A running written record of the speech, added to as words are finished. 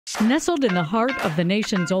Nestled in the heart of the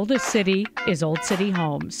nation's oldest city is Old City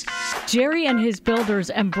Homes. Jerry and his builders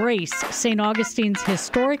embrace St. Augustine's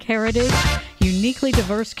historic heritage, uniquely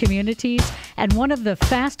diverse communities, and one of the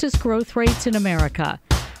fastest growth rates in America.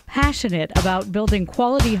 Passionate about building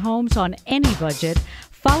quality homes on any budget,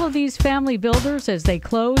 follow these family builders as they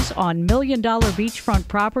close on million-dollar beachfront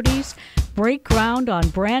properties, break ground on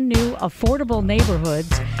brand-new, affordable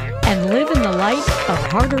neighborhoods, and live in the light of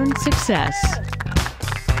hard-earned success.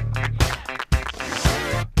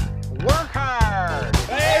 Work hard!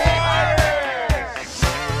 Play harder!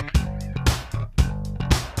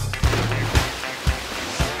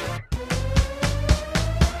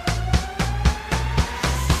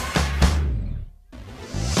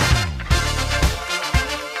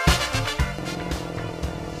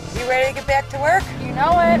 You ready to get back to work? You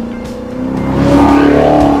know it.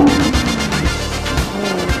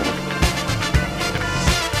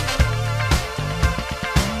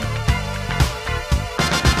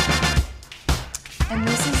 And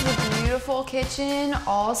this is the beautiful kitchen,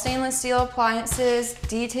 all stainless steel appliances,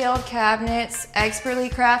 detailed cabinets, expertly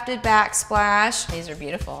crafted backsplash. These are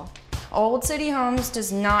beautiful. Old City Homes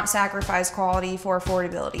does not sacrifice quality for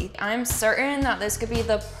affordability. I'm certain that this could be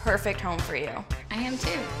the perfect home for you. I am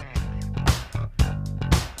too.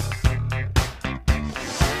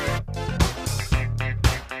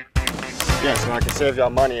 Yes, and I can save y'all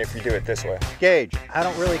money if you do it this way. Gage, I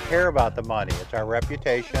don't really care about the money. It's our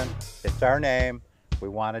reputation, it's our name. We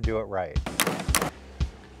want to do it right.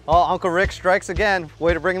 Oh, Uncle Rick strikes again.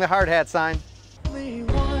 Way to bring the hard hat sign.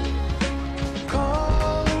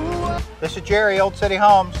 This is Jerry, Old City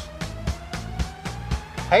Homes.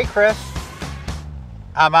 Hey, Chris.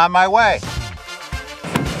 I'm on my way.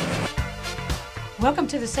 Welcome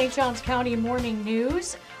to the St. Johns County Morning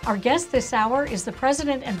News. Our guest this hour is the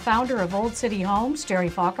president and founder of Old City Homes, Jerry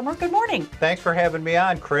Falcomer. Good morning. Thanks for having me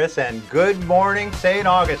on, Chris, and good morning, St.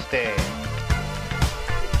 Augustine.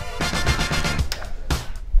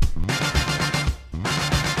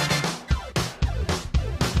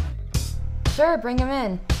 Sure, bring him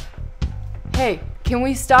in. Hey, can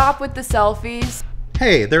we stop with the selfies?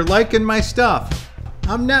 Hey, they're liking my stuff.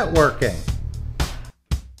 I'm networking.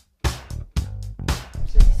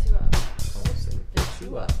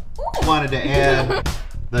 Wanted to add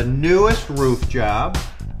the newest roof job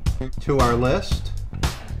to our list.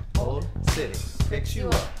 Old City, fix you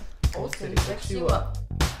up. Old City, fix you up.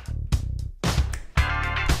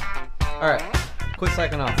 All right, quit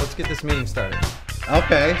slacking off. Let's get this meeting started.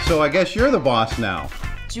 Okay, so I guess you're the boss now.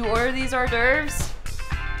 Did you order these hors d'oeuvres?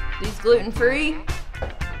 These gluten-free?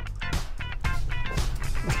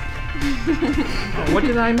 What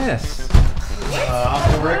did I miss?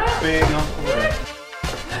 Uncle Rick being Uncle Rick.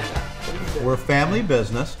 We're family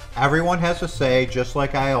business. Everyone has a say, just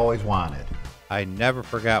like I always wanted. I never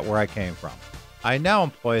forgot where I came from. I now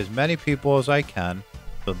employ as many people as I can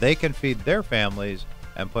so they can feed their families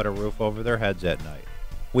and put a roof over their heads at night.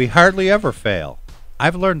 We hardly ever fail.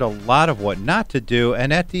 I've learned a lot of what not to do,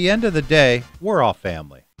 and at the end of the day, we're all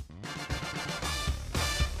family.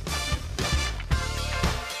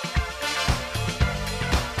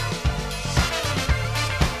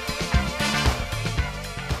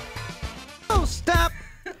 Oh, stop.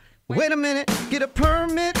 Wait a minute. Get a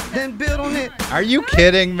permit, then build on it. Are you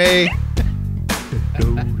kidding me?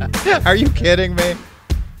 Are you kidding me?